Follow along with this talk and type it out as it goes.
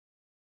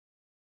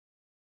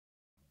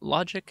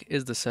Logic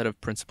is the set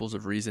of principles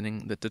of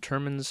reasoning that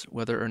determines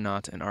whether or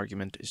not an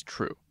argument is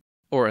true,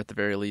 or at the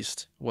very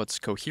least, what's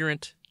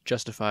coherent,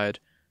 justified,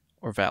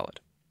 or valid.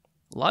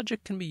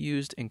 Logic can be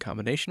used in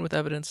combination with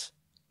evidence,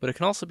 but it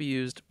can also be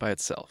used by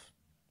itself.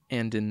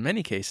 And in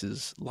many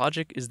cases,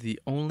 logic is the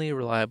only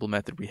reliable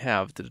method we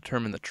have to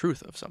determine the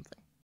truth of something.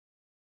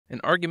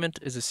 An argument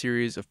is a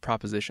series of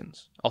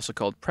propositions, also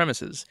called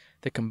premises,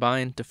 that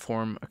combine to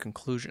form a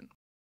conclusion.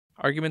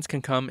 Arguments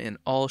can come in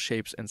all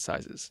shapes and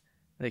sizes.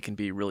 They can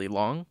be really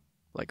long,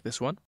 like this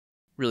one,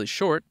 really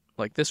short,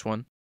 like this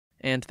one,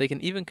 and they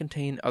can even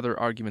contain other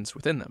arguments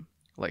within them,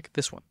 like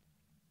this one.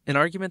 An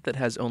argument that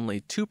has only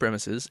two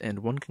premises and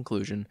one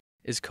conclusion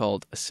is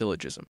called a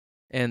syllogism,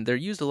 and they're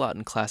used a lot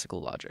in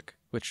classical logic,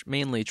 which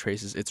mainly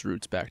traces its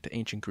roots back to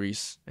ancient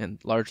Greece and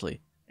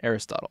largely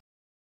Aristotle.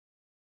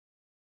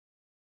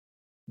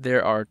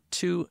 There are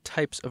two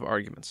types of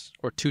arguments,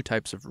 or two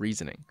types of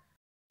reasoning.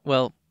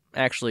 Well,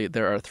 actually,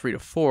 there are 3 to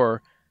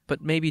 4,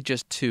 but maybe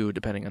just 2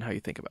 depending on how you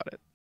think about it.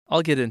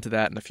 I'll get into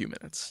that in a few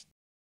minutes.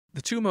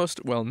 The two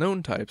most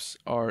well-known types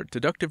are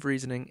deductive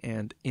reasoning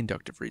and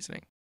inductive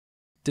reasoning.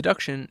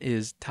 Deduction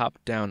is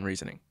top-down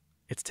reasoning.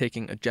 It's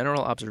taking a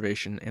general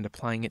observation and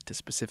applying it to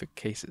specific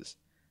cases.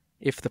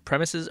 If the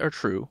premises are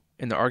true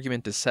and the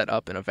argument is set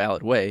up in a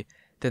valid way,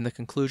 then the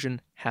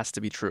conclusion has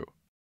to be true.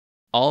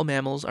 All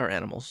mammals are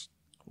animals.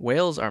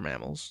 Whales are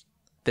mammals.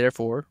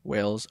 Therefore,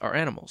 whales are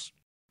animals.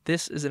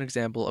 This is an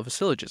example of a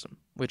syllogism,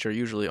 which are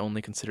usually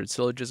only considered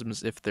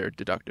syllogisms if they're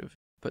deductive,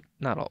 but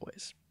not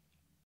always.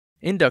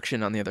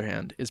 Induction, on the other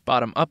hand, is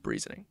bottom-up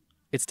reasoning.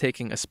 It's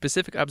taking a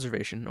specific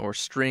observation or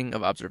string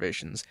of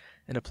observations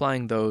and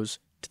applying those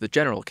to the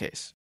general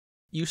case.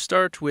 You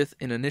start with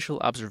an initial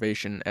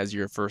observation as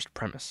your first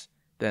premise,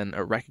 then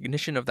a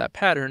recognition of that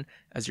pattern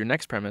as your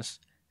next premise,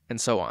 and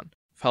so on,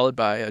 followed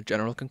by a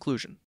general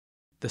conclusion.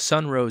 The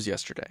sun rose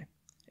yesterday,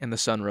 and the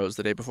sun rose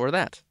the day before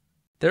that.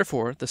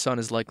 Therefore, the sun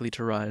is likely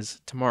to rise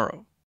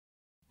tomorrow.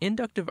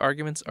 Inductive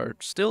arguments are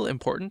still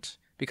important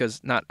because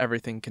not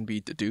everything can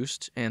be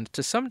deduced, and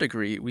to some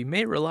degree, we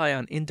may rely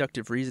on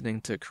inductive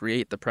reasoning to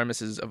create the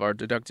premises of our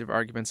deductive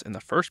arguments in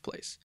the first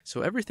place,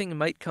 so everything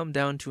might come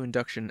down to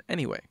induction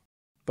anyway.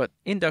 But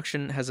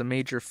induction has a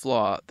major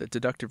flaw that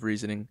deductive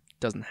reasoning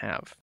doesn't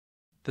have.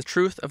 The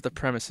truth of the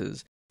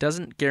premises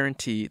doesn't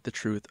guarantee the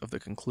truth of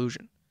the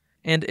conclusion,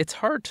 and it's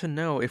hard to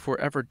know if we're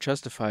ever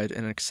justified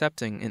in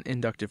accepting an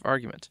inductive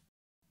argument.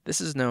 This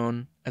is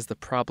known as the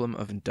problem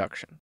of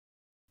induction.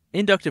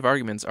 Inductive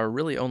arguments are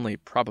really only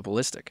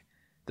probabilistic.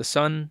 The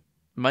sun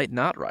might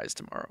not rise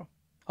tomorrow,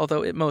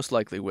 although it most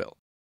likely will.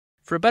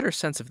 For a better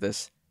sense of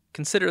this,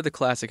 consider the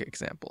classic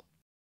example.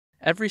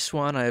 Every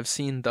swan I have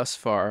seen thus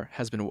far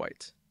has been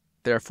white.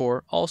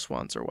 Therefore, all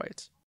swans are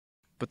white.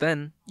 But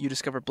then, you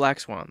discover black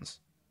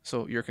swans,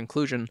 so your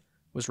conclusion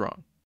was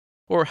wrong.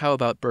 Or how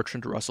about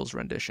Bertrand Russell's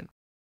rendition?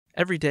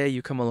 Every day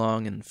you come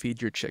along and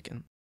feed your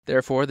chicken.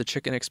 Therefore, the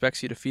chicken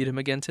expects you to feed him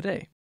again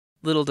today.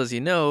 Little does he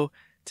know,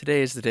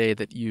 today is the day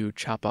that you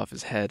chop off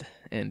his head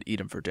and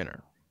eat him for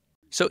dinner.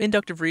 So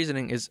inductive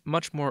reasoning is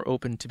much more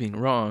open to being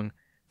wrong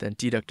than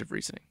deductive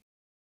reasoning.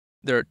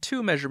 There are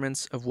two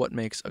measurements of what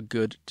makes a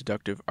good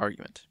deductive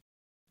argument: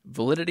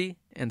 validity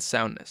and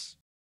soundness.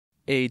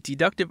 A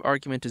deductive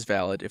argument is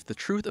valid if the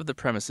truth of the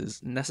premises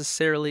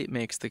necessarily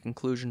makes the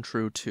conclusion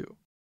true too,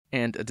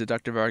 and a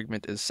deductive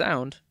argument is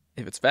sound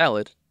if it's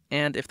valid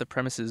and if the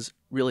premises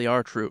really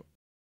are true.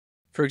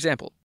 For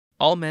example,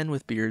 all men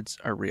with beards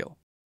are real.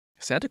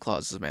 Santa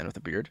Claus is a man with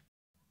a beard.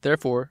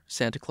 Therefore,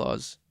 Santa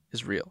Claus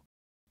is real.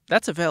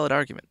 That's a valid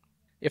argument.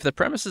 If the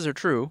premises are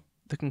true,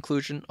 the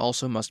conclusion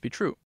also must be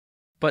true.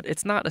 But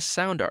it's not a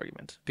sound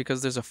argument,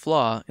 because there's a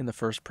flaw in the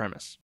first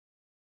premise.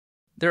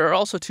 There are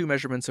also two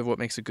measurements of what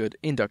makes a good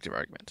inductive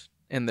argument,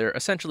 and they're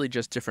essentially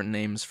just different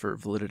names for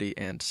validity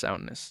and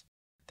soundness.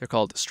 They're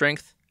called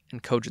strength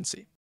and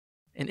cogency.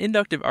 An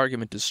inductive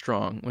argument is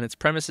strong when its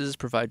premises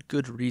provide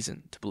good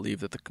reason to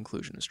believe that the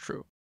conclusion is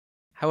true.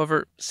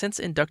 However, since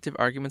inductive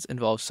arguments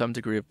involve some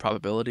degree of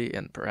probability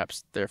and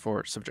perhaps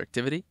therefore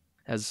subjectivity,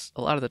 as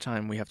a lot of the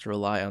time we have to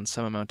rely on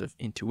some amount of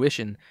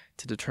intuition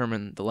to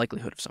determine the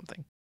likelihood of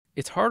something,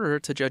 it's harder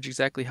to judge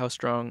exactly how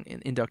strong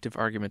an inductive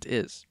argument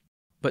is.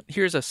 But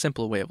here's a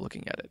simple way of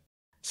looking at it.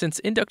 Since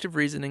inductive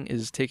reasoning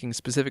is taking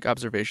specific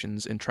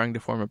observations and trying to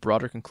form a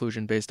broader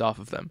conclusion based off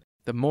of them,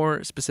 the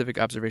more specific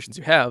observations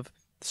you have,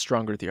 the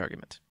stronger the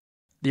argument.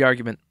 The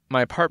argument,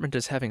 my apartment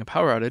is having a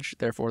power outage,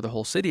 therefore the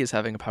whole city is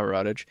having a power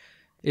outage,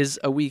 is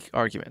a weak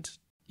argument.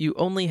 You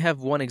only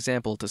have one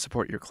example to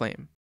support your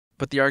claim.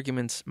 But the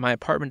argument, my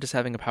apartment is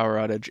having a power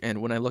outage,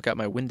 and when I look out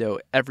my window,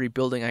 every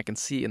building I can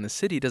see in the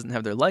city doesn't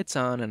have their lights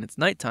on, and it's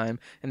nighttime,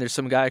 and there's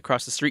some guy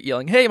across the street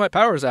yelling, hey, my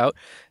power's out,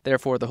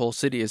 therefore the whole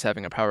city is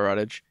having a power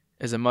outage,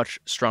 is a much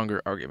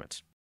stronger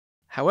argument.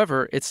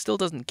 However, it still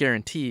doesn't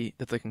guarantee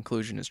that the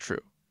conclusion is true.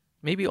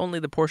 Maybe only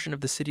the portion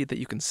of the city that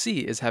you can see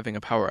is having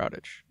a power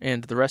outage,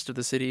 and the rest of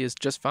the city is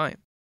just fine.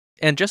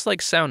 And just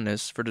like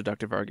soundness for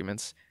deductive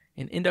arguments,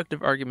 an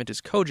inductive argument is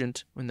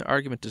cogent when the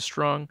argument is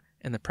strong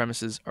and the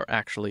premises are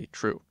actually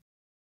true.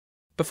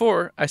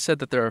 Before, I said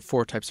that there are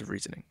 4 types of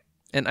reasoning,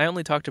 and I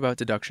only talked about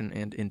deduction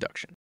and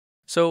induction.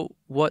 So,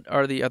 what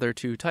are the other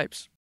 2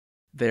 types?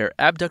 They're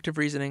abductive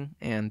reasoning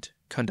and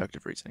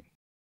conductive reasoning.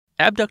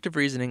 Abductive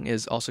reasoning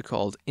is also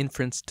called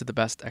inference to the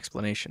best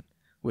explanation,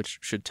 which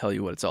should tell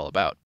you what it's all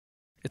about.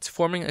 It's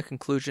forming a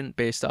conclusion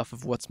based off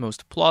of what's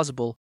most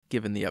plausible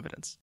given the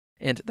evidence.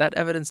 And that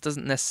evidence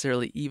doesn't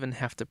necessarily even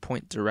have to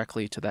point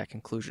directly to that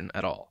conclusion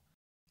at all.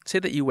 Say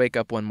that you wake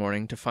up one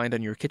morning to find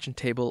on your kitchen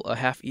table a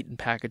half-eaten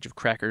package of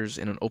crackers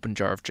and an open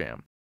jar of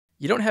jam.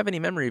 You don't have any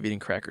memory of eating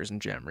crackers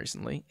and jam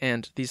recently,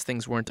 and these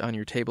things weren't on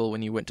your table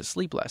when you went to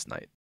sleep last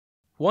night.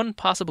 One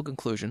possible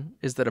conclusion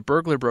is that a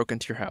burglar broke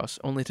into your house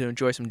only to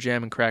enjoy some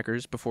jam and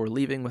crackers before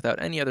leaving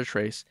without any other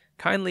trace,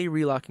 kindly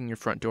relocking your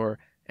front door,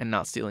 and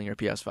not stealing your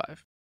PS5.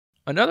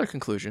 Another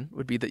conclusion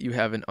would be that you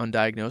have an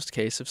undiagnosed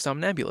case of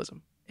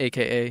somnambulism,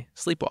 aka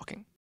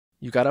sleepwalking.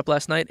 You got up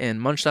last night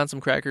and munched on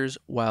some crackers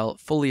while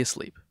fully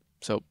asleep,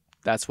 so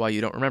that's why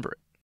you don't remember it.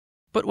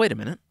 But wait a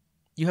minute,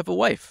 you have a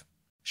wife.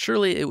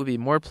 Surely it would be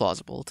more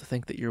plausible to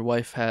think that your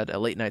wife had a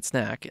late-night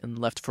snack and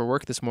left for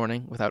work this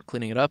morning without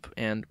cleaning it up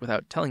and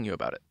without telling you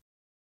about it.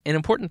 An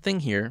important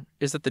thing here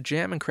is that the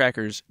jam and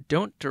crackers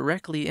don't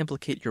directly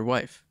implicate your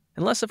wife,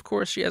 unless of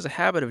course she has a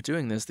habit of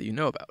doing this that you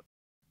know about.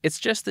 It's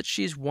just that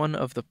she's one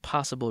of the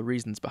possible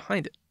reasons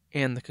behind it,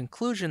 and the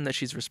conclusion that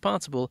she's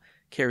responsible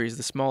carries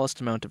the smallest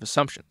amount of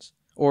assumptions,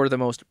 or the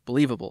most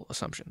believable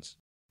assumptions.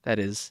 That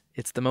is,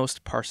 it's the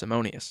most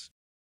parsimonious.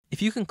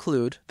 If you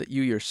conclude that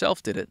you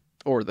yourself did it,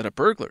 or that a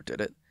burglar did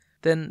it,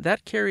 then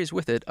that carries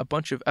with it a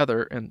bunch of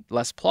other and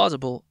less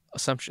plausible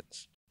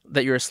assumptions.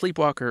 That you're a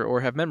sleepwalker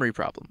or have memory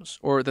problems,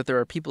 or that there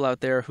are people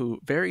out there who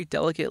very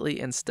delicately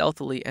and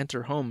stealthily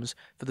enter homes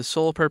for the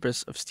sole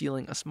purpose of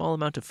stealing a small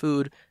amount of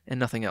food and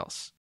nothing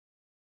else.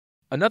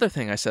 Another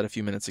thing I said a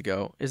few minutes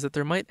ago is that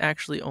there might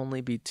actually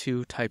only be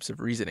 2 types of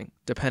reasoning,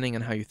 depending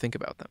on how you think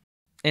about them.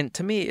 And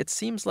to me, it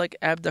seems like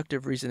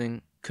abductive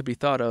reasoning could be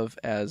thought of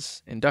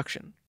as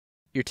induction.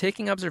 You're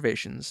taking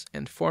observations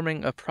and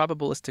forming a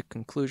probabilistic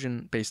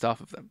conclusion based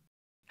off of them.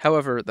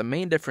 However, the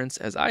main difference,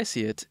 as I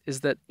see it, is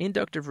that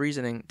inductive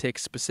reasoning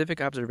takes specific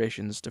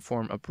observations to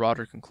form a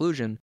broader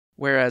conclusion,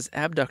 whereas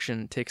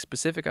abduction takes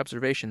specific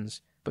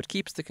observations but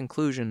keeps the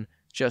conclusion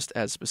just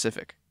as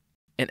specific.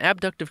 An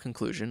abductive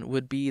conclusion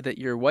would be that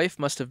your wife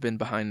must have been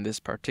behind this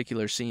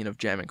particular scene of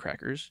jam and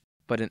crackers,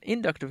 but an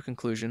inductive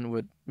conclusion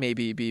would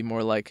maybe be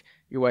more like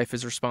your wife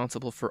is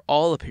responsible for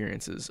all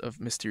appearances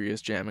of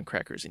mysterious jam and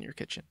crackers in your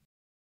kitchen.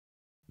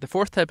 The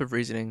 4th type of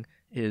reasoning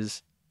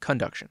is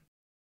conduction.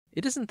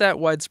 It isn't that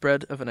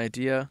widespread of an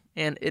idea,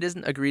 and it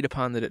isn't agreed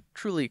upon that it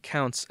truly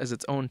counts as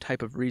its own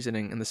type of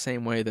reasoning in the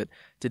same way that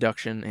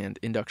deduction and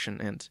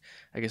induction and,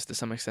 I guess to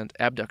some extent,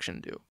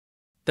 abduction do.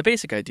 The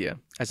basic idea,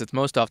 as it's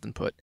most often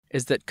put,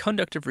 is that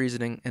conductive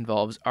reasoning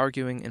involves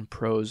arguing in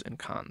pros and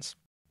cons.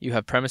 You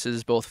have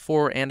premises both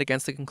for and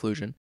against the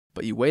conclusion,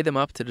 but you weigh them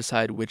up to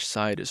decide which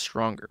side is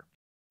stronger.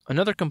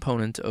 Another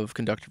component of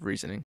conductive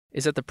reasoning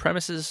is that the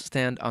premises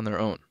stand on their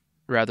own,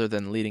 rather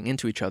than leading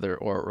into each other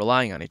or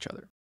relying on each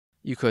other.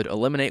 You could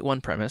eliminate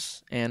one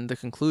premise, and the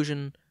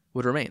conclusion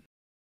would remain,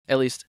 at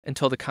least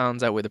until the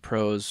cons outweigh the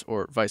pros,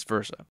 or vice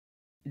versa.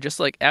 Just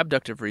like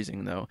abductive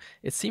reasoning, though,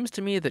 it seems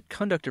to me that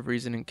conductive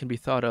reasoning can be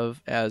thought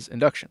of as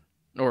induction,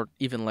 or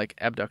even like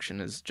abduction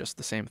is just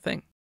the same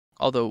thing.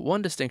 Although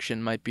one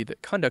distinction might be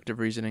that conductive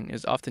reasoning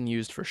is often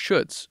used for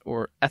shoulds,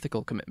 or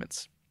ethical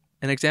commitments.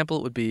 An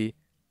example would be,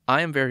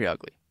 I am very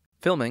ugly.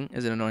 Filming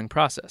is an annoying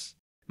process.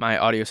 My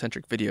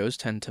audio-centric videos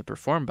tend to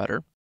perform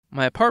better.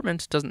 My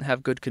apartment doesn't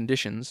have good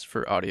conditions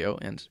for audio,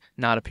 and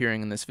not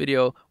appearing in this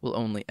video will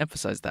only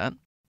emphasize that.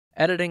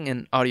 Editing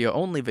an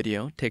audio-only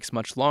video takes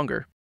much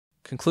longer.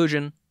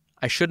 Conclusion,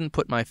 I shouldn't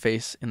put my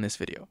face in this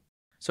video.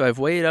 So I've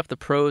weighed up the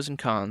pros and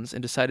cons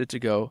and decided to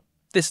go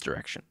this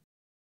direction.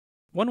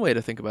 One way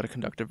to think about a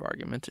conductive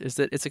argument is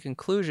that it's a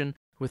conclusion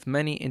with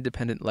many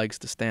independent legs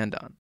to stand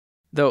on,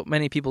 though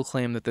many people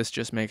claim that this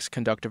just makes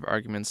conductive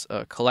arguments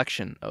a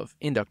collection of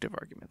inductive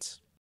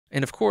arguments.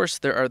 And of course,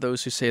 there are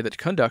those who say that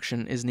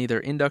conduction is neither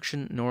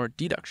induction nor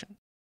deduction.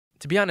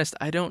 To be honest,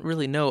 I don't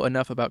really know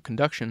enough about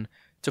conduction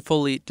to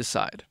fully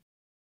decide.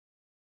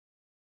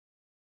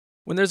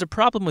 When there's a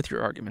problem with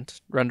your argument,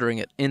 rendering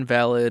it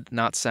invalid,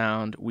 not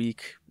sound,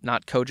 weak,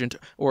 not cogent,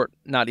 or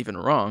not even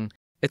wrong,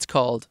 it's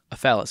called a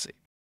fallacy.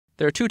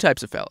 There are 2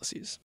 types of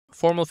fallacies,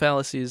 formal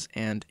fallacies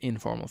and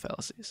informal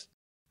fallacies.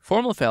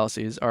 Formal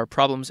fallacies are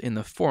problems in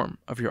the form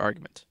of your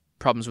argument,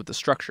 problems with the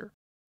structure.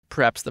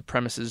 Perhaps the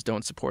premises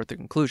don't support the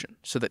conclusion,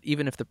 so that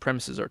even if the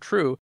premises are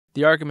true,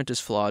 the argument is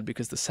flawed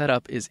because the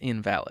setup is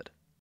invalid.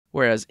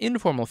 Whereas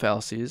informal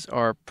fallacies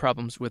are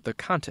problems with the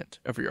content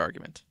of your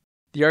argument.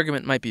 The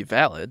argument might be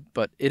valid,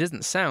 but it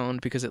isn't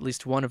sound because at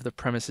least one of the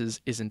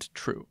premises isn't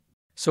true.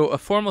 So a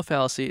formal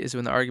fallacy is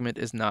when the argument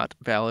is not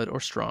valid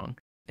or strong,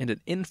 and an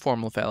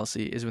informal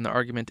fallacy is when the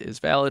argument is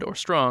valid or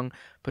strong,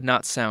 but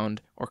not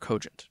sound or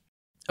cogent.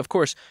 Of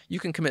course, you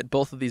can commit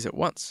both of these at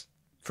once.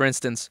 For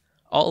instance,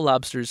 all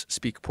lobsters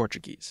speak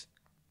Portuguese.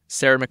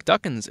 Sarah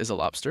McDuckins is a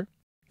lobster,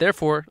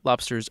 therefore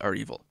lobsters are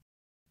evil.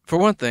 For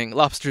one thing,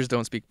 lobsters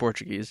don't speak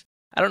Portuguese.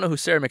 I don't know who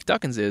Sarah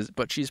McDuckins is,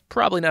 but she's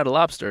probably not a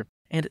lobster,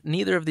 and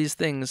neither of these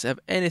things have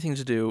anything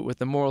to do with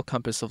the moral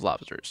compass of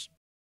lobsters.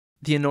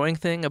 The annoying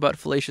thing about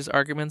fallacious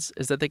arguments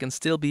is that they can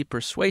still be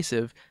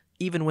persuasive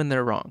even when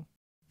they're wrong.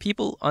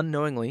 People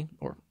unknowingly,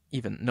 or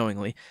even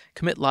knowingly,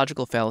 commit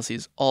logical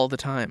fallacies all the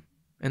time,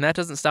 and that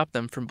doesn't stop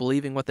them from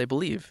believing what they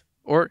believe,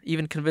 or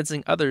even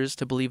convincing others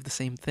to believe the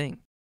same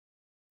thing.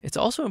 It's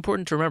also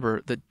important to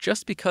remember that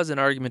just because an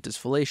argument is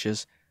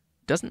fallacious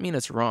doesn't mean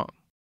it's wrong.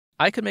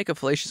 I could make a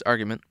fallacious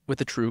argument with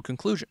a true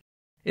conclusion.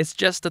 It's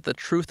just that the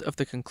truth of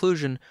the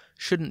conclusion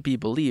shouldn't be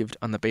believed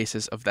on the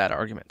basis of that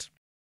argument.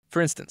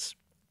 For instance,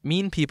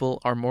 mean people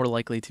are more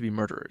likely to be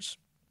murderers.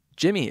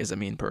 Jimmy is a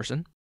mean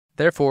person,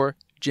 therefore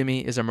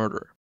Jimmy is a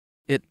murderer.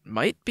 It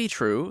might be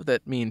true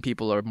that mean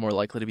people are more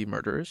likely to be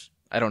murderers.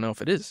 I don't know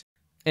if it is.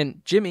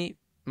 And Jimmy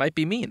might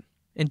be mean.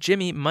 And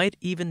Jimmy might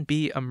even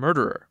be a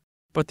murderer.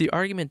 But the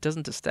argument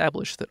doesn't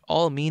establish that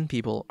all mean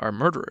people are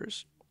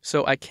murderers.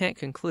 So I can't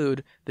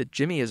conclude that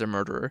Jimmy is a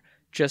murderer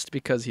just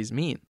because he's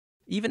mean,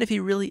 even if he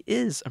really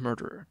is a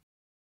murderer.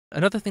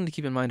 Another thing to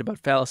keep in mind about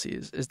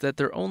fallacies is that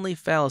they're only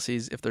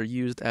fallacies if they're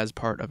used as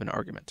part of an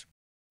argument.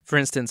 For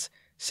instance,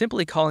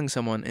 simply calling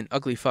someone an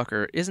ugly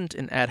fucker isn't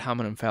an ad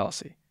hominem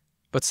fallacy,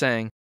 but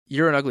saying,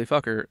 you're an ugly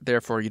fucker,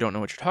 therefore you don't know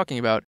what you're talking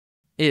about,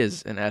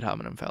 is an ad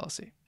hominem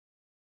fallacy.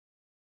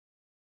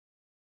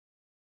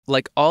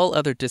 Like all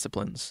other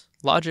disciplines,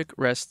 logic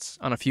rests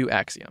on a few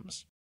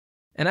axioms.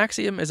 An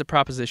axiom is a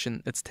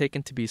proposition that's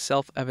taken to be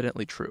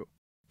self-evidently true.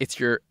 It's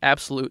your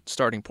absolute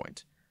starting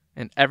point,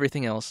 and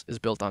everything else is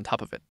built on top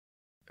of it.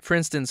 For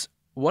instance,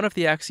 one of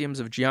the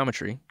axioms of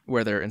geometry,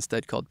 where they're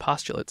instead called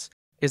postulates,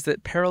 is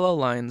that parallel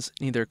lines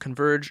neither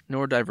converge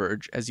nor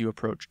diverge as you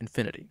approach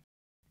infinity.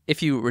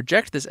 If you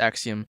reject this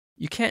axiom,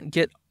 you can't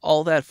get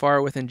all that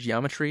far within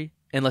geometry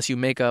unless you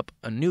make up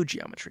a new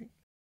geometry.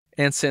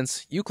 And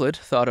since Euclid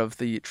thought of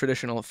the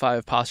traditional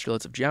 5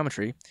 postulates of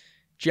geometry,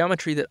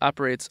 geometry that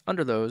operates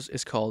under those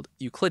is called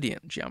Euclidean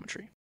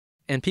geometry.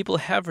 And people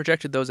have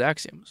rejected those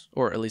axioms,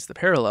 or at least the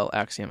parallel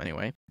axiom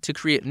anyway, to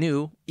create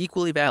new,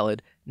 equally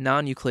valid,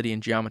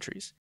 non-Euclidean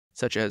geometries,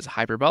 such as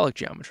hyperbolic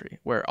geometry,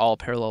 where all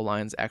parallel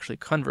lines actually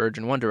converge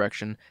in one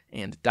direction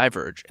and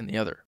diverge in the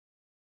other.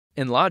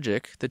 In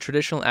logic, the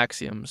traditional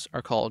axioms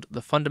are called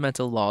the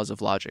fundamental laws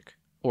of logic,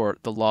 or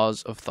the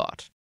laws of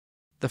thought.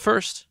 The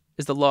first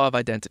is the law of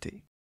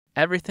identity.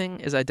 Everything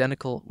is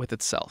identical with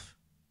itself.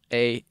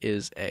 A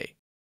is A.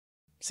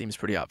 Seems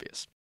pretty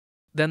obvious.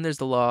 Then there's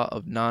the law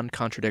of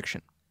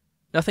non-contradiction.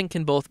 Nothing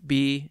can both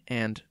be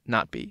and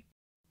not be.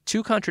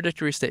 2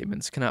 contradictory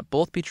statements cannot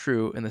both be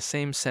true in the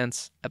same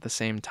sense at the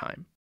same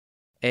time.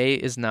 A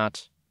is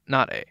not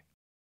A.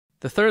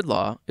 The third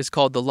law is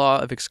called the law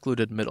of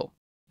excluded middle.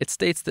 It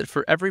states that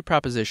for every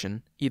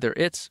proposition, either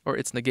it or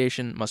its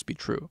negation must be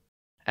true.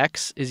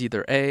 X is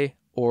either A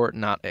or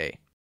not A.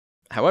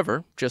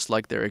 However, just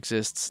like there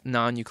exists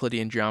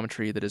non-Euclidean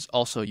geometry that is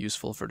also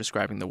useful for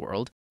describing the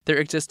world, there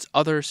exists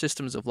other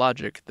systems of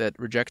logic that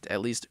reject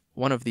at least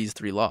one of these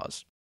 3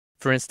 laws.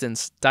 For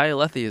instance,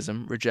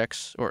 dialetheism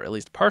rejects, or at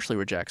least partially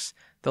rejects,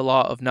 the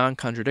law of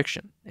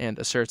non-contradiction and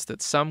asserts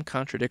that some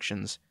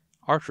contradictions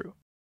are true.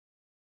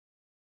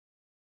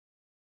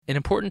 An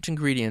important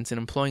ingredient in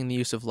employing the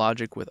use of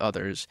logic with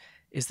others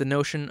is the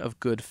notion of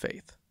good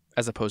faith,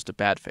 as opposed to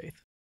bad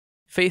faith.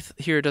 Faith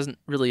here doesn't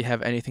really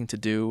have anything to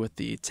do with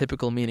the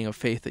typical meaning of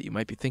faith that you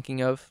might be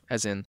thinking of,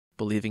 as in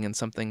believing in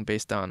something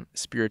based on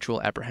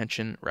spiritual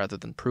apprehension rather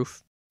than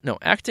proof. No,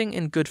 acting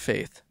in good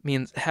faith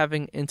means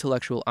having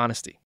intellectual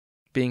honesty,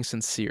 being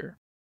sincere.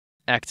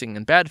 Acting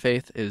in bad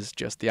faith is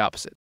just the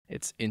opposite.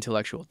 It's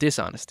intellectual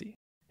dishonesty.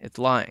 It's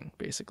lying,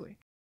 basically.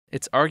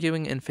 It's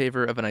arguing in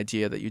favor of an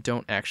idea that you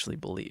don't actually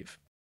believe.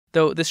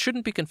 Though this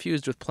shouldn't be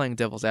confused with playing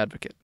devil's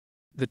advocate.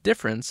 The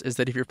difference is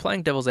that if you're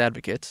playing devil's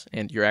advocate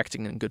and you're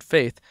acting in good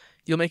faith,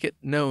 you'll make it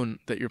known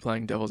that you're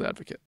playing devil's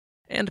advocate.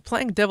 And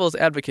playing devil's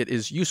advocate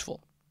is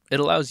useful. It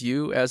allows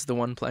you, as the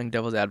one playing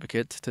devil's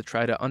advocate, to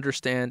try to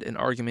understand an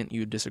argument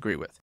you disagree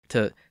with,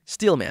 to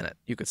steelman it,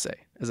 you could say,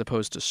 as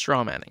opposed to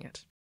strawmanning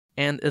it.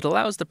 And it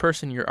allows the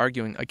person you're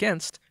arguing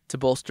against to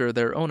bolster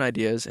their own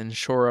ideas and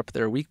shore up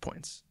their weak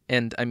points.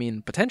 And,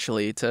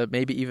 potentially, to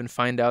maybe even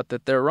find out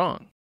that they're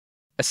wrong.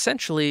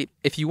 Essentially,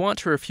 if you want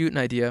to refute an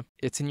idea,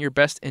 it's in your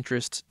best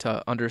interest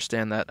to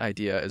understand that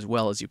idea as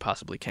well as you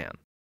possibly can.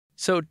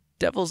 So,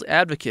 devil's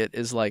advocate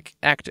is like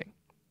acting.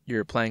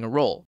 You're playing a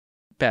role.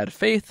 Bad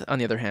faith, on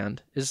the other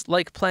hand, is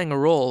like playing a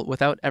role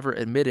without ever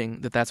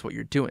admitting that that's what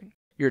you're doing.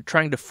 You're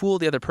trying to fool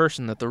the other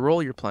person that the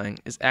role you're playing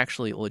is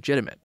actually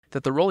legitimate,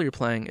 that the role you're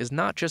playing is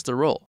not just a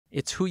role,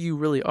 it's who you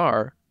really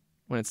are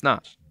when it's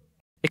not.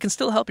 It can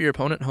still help your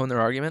opponent hone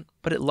their argument,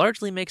 but it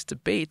largely makes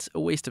debate a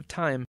waste of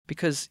time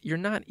because you're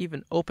not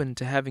even open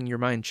to having your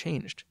mind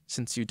changed,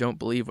 since you don't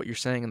believe what you're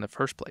saying in the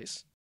first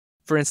place.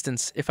 For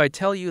instance, if I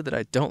tell you that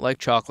I don't like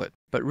chocolate,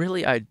 but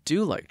really I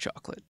do like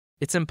chocolate,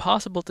 it's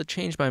impossible to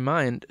change my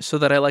mind so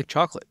that I like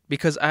chocolate,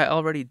 because I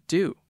already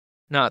do.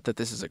 Not that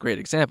this is a great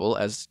example,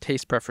 as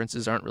taste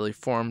preferences aren't really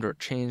formed or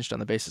changed on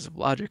the basis of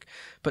logic,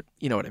 but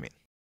you know what I mean.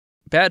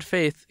 Bad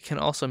faith can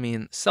also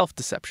mean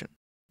self-deception,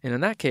 and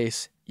in that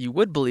case, you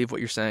would believe what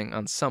you're saying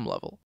on some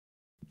level.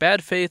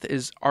 Bad faith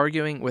is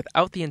arguing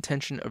without the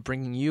intention of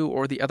bringing you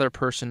or the other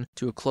person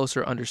to a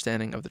closer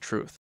understanding of the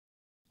truth.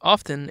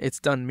 Often, it's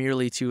done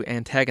merely to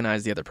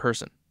antagonize the other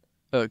person.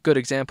 A good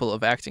example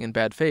of acting in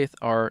bad faith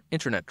are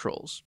internet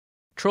trolls.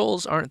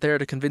 Trolls aren't there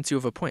to convince you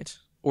of a point,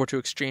 or to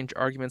exchange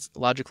arguments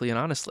logically and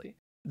honestly.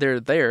 They're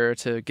there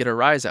to get a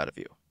rise out of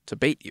you, to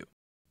bait you.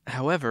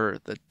 However,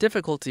 the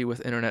difficulty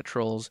with internet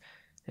trolls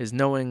is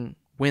knowing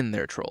when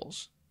they're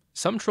trolls.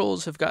 Some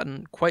trolls have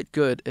gotten quite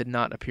good at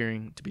not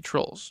appearing to be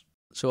trolls.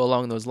 So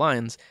along those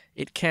lines,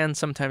 it can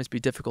sometimes be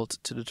difficult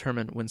to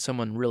determine when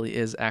someone really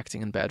is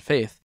acting in bad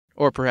faith,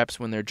 or perhaps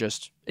when they're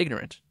just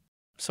ignorant.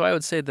 So I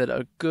would say that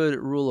a good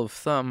rule of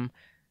thumb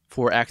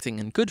for acting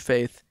in good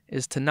faith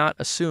is to not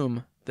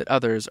assume that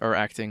others are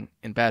acting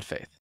in bad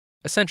faith.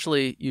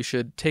 Essentially, you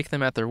should take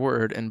them at their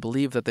word and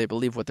believe that they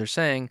believe what they're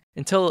saying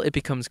until it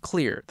becomes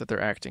clear that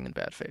they're acting in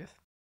bad faith.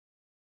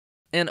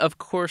 And of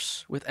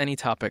course, with any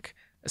topic,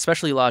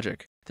 especially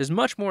logic, there's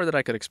much more that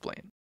I could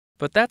explain.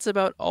 But that's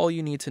about all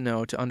you need to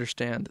know to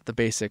understand the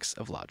basics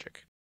of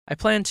logic. I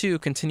plan to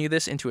continue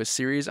this into a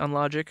series on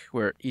logic,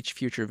 where each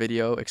future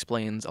video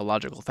explains a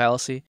logical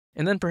fallacy,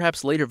 and then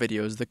perhaps later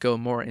videos that go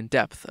more in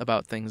depth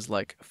about things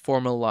like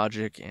formal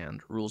logic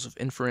and rules of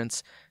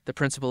inference, the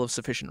principle of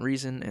sufficient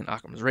reason in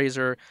Occam's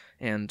razor,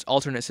 and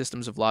alternate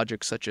systems of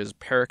logic such as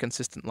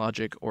paraconsistent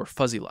logic or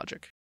fuzzy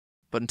logic.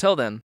 But until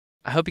then,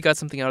 I hope you got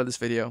something out of this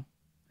video,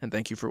 and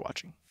thank you for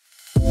watching.